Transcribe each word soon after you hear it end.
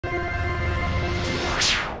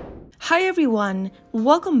Hi everyone,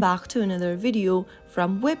 welcome back to another video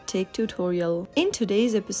from Webtech Tutorial. In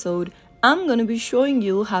today's episode, I'm going to be showing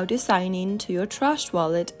you how to sign in to your Trust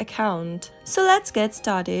Wallet account. So let's get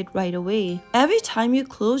started right away. Every time you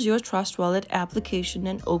close your Trust Wallet application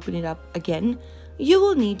and open it up again, you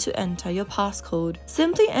will need to enter your passcode.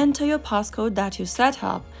 Simply enter your passcode that you set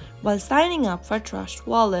up while signing up for Trust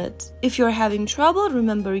Wallet. If you're having trouble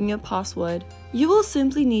remembering your password, you will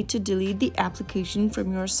simply need to delete the application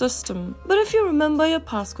from your system. But if you remember your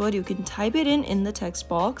passcode, you can type it in the text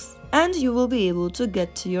box and you will be able to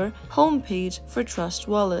get to your home page for Trust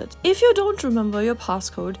Wallet. If you don't remember your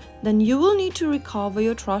passcode, then you will need to recover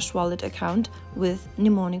your Trust Wallet account with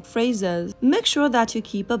mnemonic phrases. Make sure that you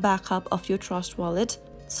keep a backup of your Trust Wallet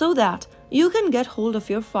so that you can get hold of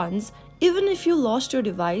your funds even if you lost your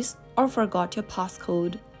device or forgot your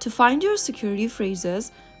passcode. To find your security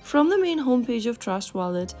phrases from the main homepage of Trust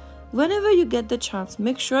Wallet, whenever you get the chance,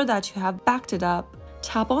 make sure that you have backed it up.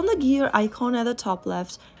 Tap on the gear icon at the top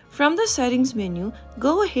left. From the settings menu,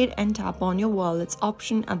 go ahead and tap on your wallets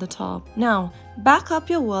option at the top. Now, back up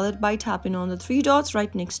your wallet by tapping on the three dots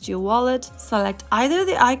right next to your wallet. Select either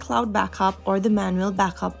the iCloud backup or the manual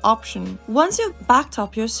backup option. Once you've backed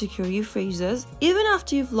up your security phrases, even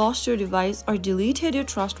after you've lost your device or deleted your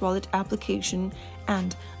Trust Wallet application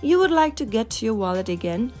and you would like to get to your wallet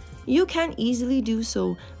again, you can easily do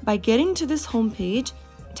so by getting to this home page,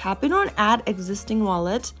 tapping on Add Existing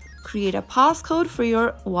Wallet, create a passcode for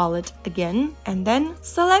your wallet again, and then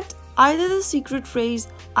select either the secret phrase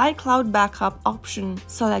iCloud backup option.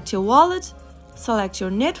 Select your wallet, select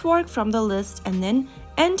your network from the list, and then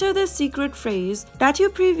enter the secret phrase that you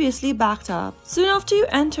previously backed up. Soon after you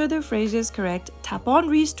enter the phrases correct, tap on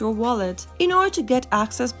Restore Wallet in order to get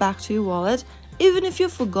access back to your wallet even if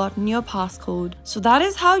you've forgotten your passcode. So that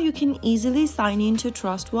is how you can easily sign in to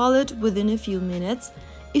Trust Wallet within a few minutes.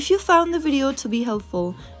 If you found the video to be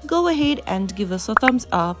helpful, go ahead and give us a thumbs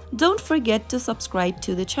up. Don't forget to subscribe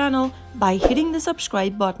to the channel by hitting the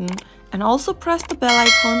subscribe button and also press the bell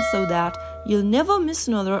icon so that you'll never miss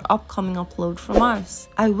another upcoming upload from us.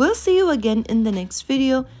 I will see you again in the next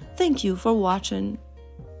video. Thank you for watching.